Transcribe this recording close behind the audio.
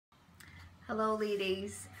Hello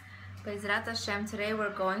ladies, Bezrat Hashem. Today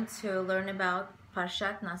we're going to learn about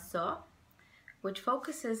Parshat Nasso, which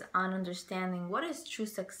focuses on understanding what is true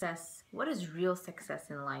success, what is real success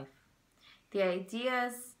in life. The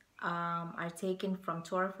ideas are taken from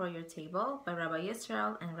Torah for Your Table by Rabbi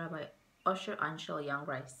Yisrael and Rabbi Osher Anshel Young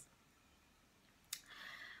Rice.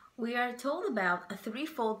 We are told about a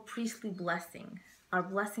threefold priestly blessing, our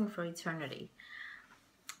blessing for eternity.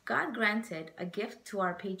 God granted a gift to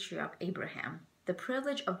our patriarch Abraham, the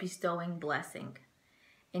privilege of bestowing blessing.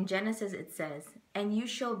 In Genesis it says, "And you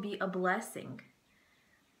shall be a blessing."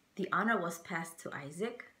 The honor was passed to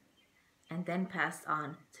Isaac and then passed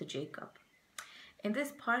on to Jacob. In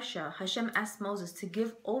this Parsha, Hashem asked Moses to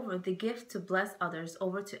give over the gift to bless others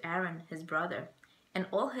over to Aaron, his brother, and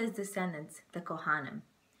all his descendants, the Kohanim.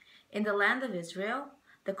 In the land of Israel,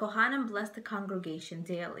 the Kohanim blessed the congregation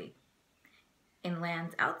daily. In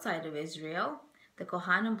lands outside of Israel, the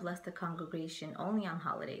Kohanim bless the congregation only on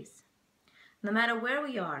holidays. No matter where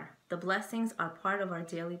we are, the blessings are part of our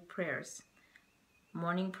daily prayers.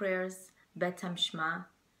 Morning prayers, Bet Shema,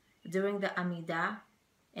 during the Amidah,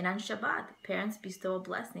 and on Shabbat, parents bestow a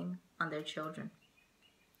blessing on their children.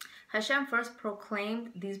 Hashem first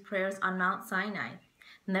proclaimed these prayers on Mount Sinai.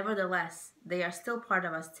 Nevertheless, they are still part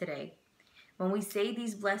of us today. When we say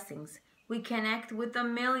these blessings, we connect with the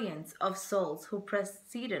millions of souls who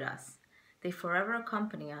preceded us. They forever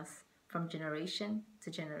accompany us from generation to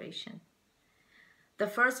generation. The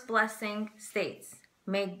first blessing states,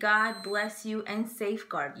 "May God bless you and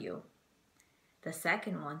safeguard you." The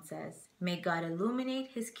second one says, "May God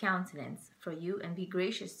illuminate his countenance for you and be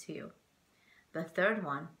gracious to you." The third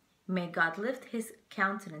one, "May God lift his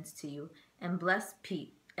countenance to you and bless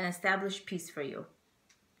peace and establish peace for you."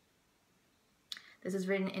 This is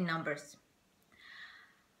written in Numbers.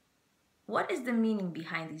 What is the meaning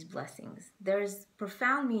behind these blessings? There is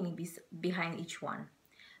profound meaning behind each one.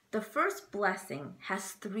 The first blessing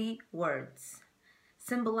has 3 words,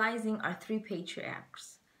 symbolizing our 3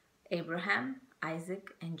 patriarchs, Abraham,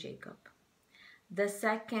 Isaac, and Jacob. The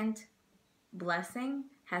second blessing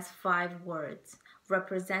has 5 words,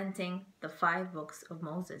 representing the 5 books of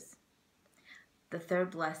Moses. The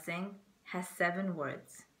third blessing has 7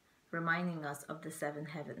 words, reminding us of the 7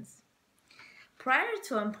 heavens. Prior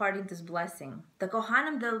to imparting this blessing, the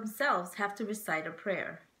Kohanim themselves have to recite a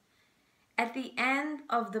prayer. At the end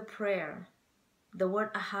of the prayer, the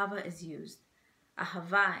word ahava is used.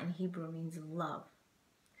 Ahava in Hebrew means love.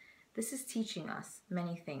 This is teaching us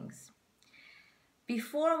many things.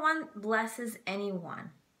 Before one blesses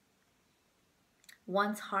anyone,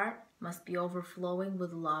 one's heart must be overflowing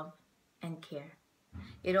with love and care.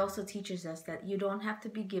 It also teaches us that you don't have to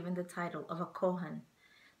be given the title of a Kohen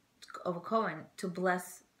to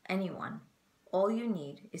bless anyone. All you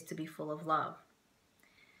need is to be full of love.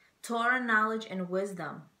 Torah knowledge and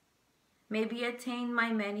wisdom may be attained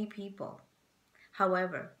by many people.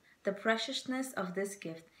 However, the preciousness of this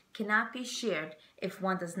gift cannot be shared if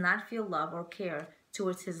one does not feel love or care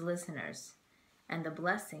towards his listeners, and the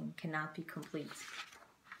blessing cannot be complete.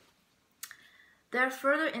 There are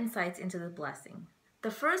further insights into the blessing.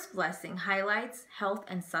 The first blessing highlights health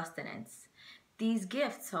and sustenance. These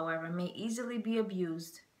gifts, however, may easily be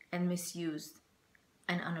abused and misused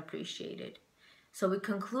and unappreciated. So we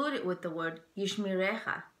conclude it with the word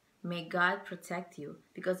Yishmirecha, may God protect you,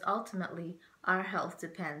 because ultimately our health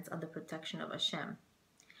depends on the protection of Hashem.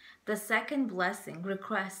 The second blessing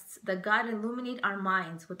requests that God illuminate our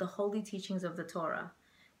minds with the holy teachings of the Torah,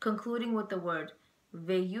 concluding with the word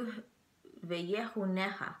Veyehunecha,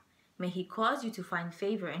 may he cause you to find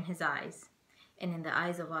favor in his eyes and in the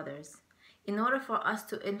eyes of others. In order for us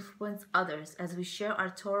to influence others as we share our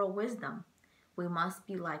Torah wisdom, we must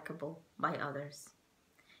be likable by others.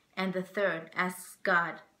 And the third asks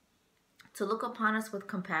God to look upon us with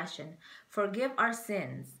compassion, forgive our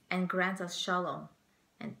sins, and grant us shalom,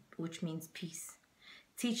 which means peace,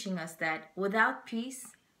 teaching us that without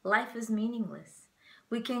peace, life is meaningless.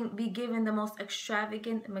 We can be given the most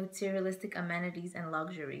extravagant materialistic amenities and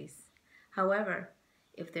luxuries. However,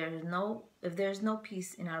 if there is no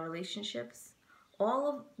peace in our relationships, all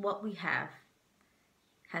of what we have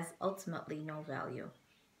has ultimately no value.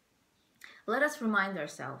 Let us remind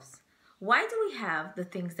ourselves, why do we have the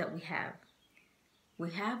things that we have?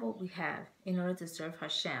 We have what we have in order to serve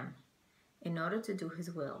Hashem, in order to do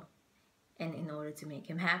his will, and in order to make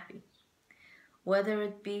him happy. Whether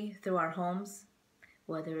it be through our homes,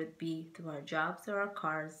 whether it be through our jobs or our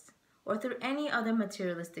cars, or through any other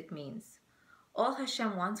materialistic means, all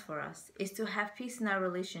Hashem wants for us is to have peace in our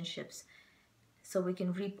relationships so we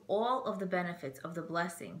can reap all of the benefits of the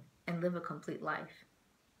blessing and live a complete life.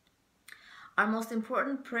 Our most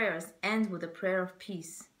important prayers end with a prayer of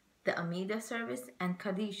peace, the Amida service and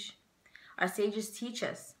Kaddish. Our sages teach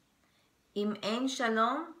us, Im ein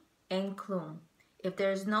shalom, ein klum. If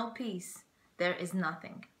there is no peace, there is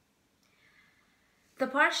nothing. The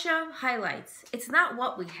Parsha highlights, it's not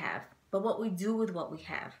what we have, but what we do with what we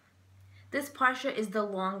have. This Parsha is the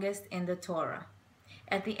longest in the Torah.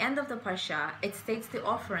 At the end of the Parsha, it states the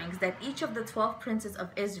offerings that each of the 12 princes of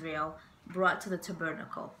Israel brought to the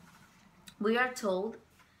tabernacle. We are told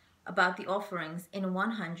about the offerings in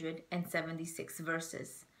 176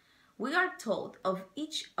 verses. We are told of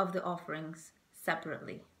each of the offerings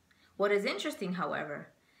separately. What is interesting, however,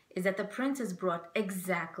 is that the princes brought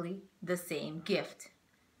exactly the same gift.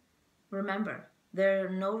 Remember, there are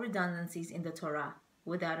no redundancies in the Torah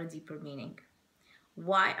without a deeper meaning.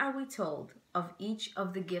 Why are we told of each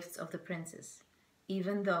of the gifts of the princes,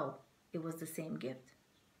 even though it was the same gift?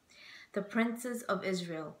 The princes of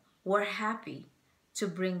Israel were happy to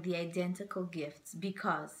bring the identical gifts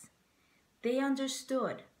because they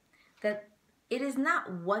understood that it is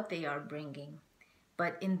not what they are bringing,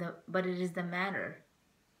 but it is the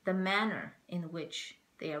manner in which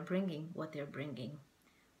they are bringing what they're bringing.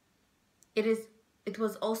 It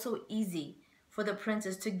was also easy for the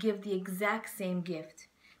princes to give the exact same gift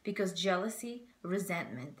because jealousy,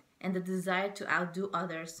 resentment, and the desire to outdo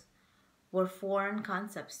others were foreign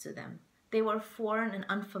concepts to them. They were foreign and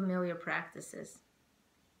unfamiliar practices.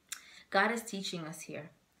 God is teaching us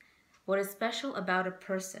here. What is special about a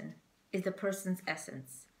person is the person's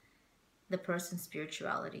essence, the person's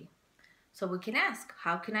spirituality. So we can ask,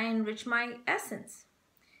 how can I enrich my essence?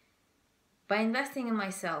 By investing in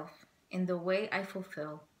myself, in the way I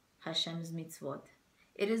fulfill Hashem's mitzvot.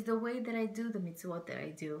 It is the way that I do the mitzvot that I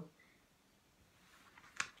do.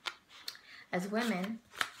 As women,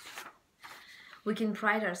 we can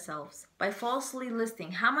pride ourselves by falsely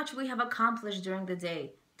listing how much we have accomplished during the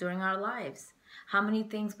day, during our lives, how many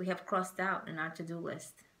things we have crossed out in our to-do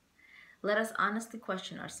list. Let us honestly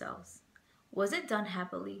question ourselves. Was it done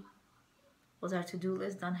happily? Was our to-do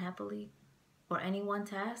list done happily? Or any one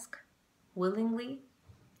task? Willingly?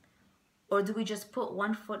 Or do we just put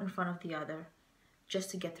one foot in front of the other just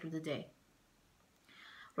to get through the day?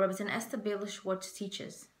 Rabbi Esther Baylor Schwartz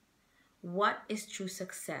teaches, what is true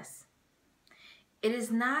success? It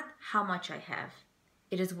is not how much I have.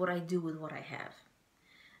 It is what I do with what I have.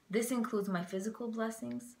 This includes my physical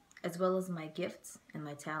blessings as well as my gifts and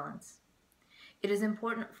my talents. It is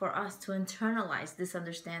important for us to internalize this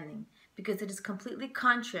understanding because it is completely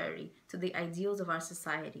contrary to the ideals of our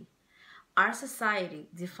society. Our society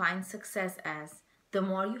defines success as the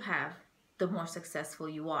more you have, the more successful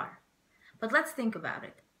you are. But let's think about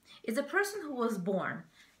it. Is a person who was born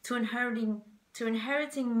to inheriting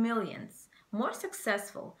millions more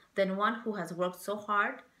successful than one who has worked so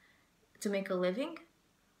hard to make a living,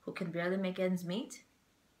 who can barely make ends meet?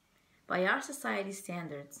 By our society's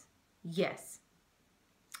standards, yes.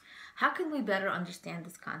 How can we better understand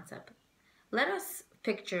this concept? Let us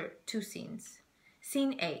picture two scenes.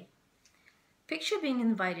 Scene A. Picture being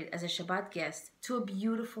invited as a Shabbat guest to a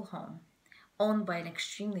beautiful home owned by an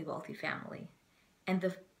extremely wealthy family, and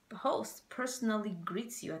the host personally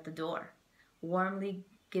greets you at the door, warmly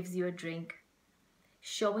gives you a drink,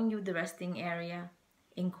 showing you the resting area,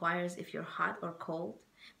 inquires if you're hot or cold,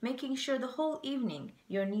 making sure the whole evening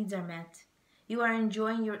your needs are met, you are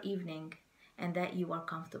enjoying your evening, and that you are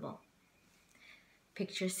comfortable.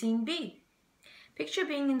 Picture scene B. Picture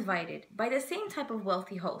being invited by the same type of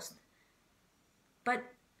wealthy host, but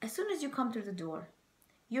as soon as you come through the door,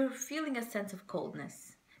 you're feeling a sense of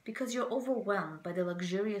coldness because you're overwhelmed by the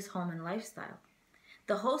luxurious home and lifestyle.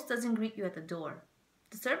 The host doesn't greet you at the door.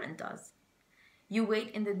 The servant does. You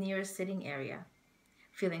wait in the nearest sitting area,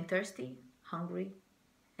 feeling thirsty, hungry,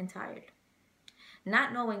 and tired,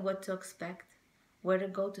 not knowing what to expect, where to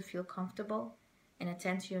go to feel comfortable, and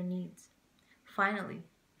attend to your needs. Finally,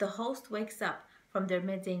 the host wakes up from their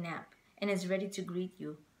midday nap and is ready to greet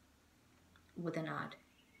you with a nod.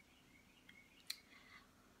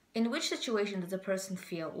 In which situation does a person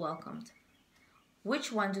feel welcomed?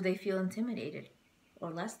 Which one do they feel intimidated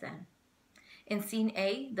or less than? In scene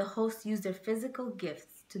A, the host used their physical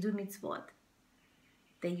gifts to do mitzvot.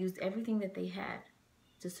 They used everything that they had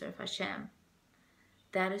to serve Hashem.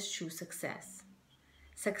 That is true success.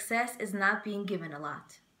 Success is not being given a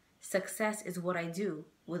lot. Success is what I do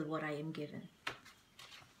with what I am given.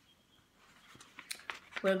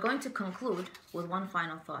 We're going to conclude with one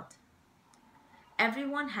final thought.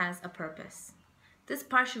 Everyone has a purpose. This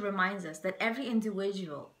parsha reminds us that every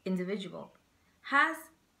individual has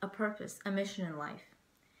a purpose, a mission in life.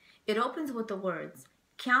 It opens with the words,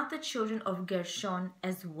 "Count the children of Gershon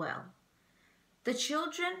as well." The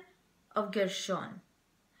children of Gershon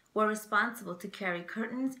were responsible to carry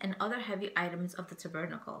curtains and other heavy items of the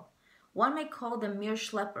tabernacle. One may call them mere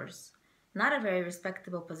schleppers, not a very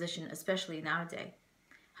respectable position, especially nowadays.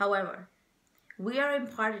 However, we are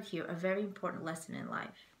imparted here a very important lesson in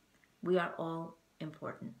life. We are all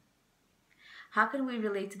important. How can we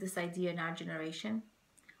relate to this idea in our generation?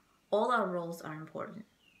 All our roles are important.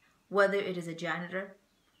 Whether it is a janitor,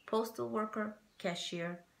 postal worker,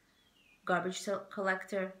 cashier, garbage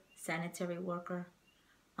collector, sanitary worker,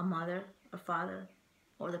 a mother, a father,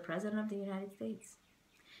 or the President of the United States.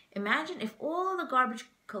 Imagine if all the garbage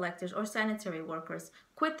collectors or sanitary workers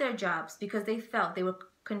quit their jobs because they felt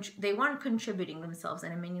they weren't contributing themselves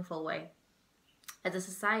in a meaningful way. As a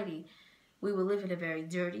society, we will live in a very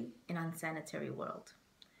dirty and unsanitary world.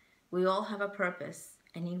 We all have a purpose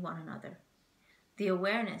and need one another. The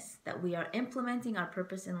awareness that we are implementing our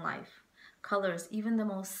purpose in life colors even the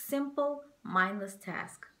most simple, mindless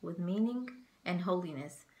task with meaning and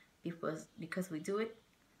holiness because we do it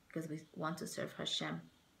because we want to serve Hashem.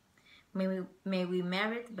 May we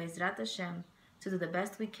merit, Bezrat Hashem, to do the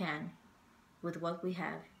best we can with what we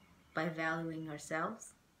have by valuing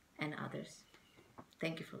ourselves and others.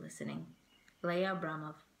 Thank you for listening. Leah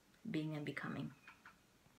Abramov, Being and Becoming.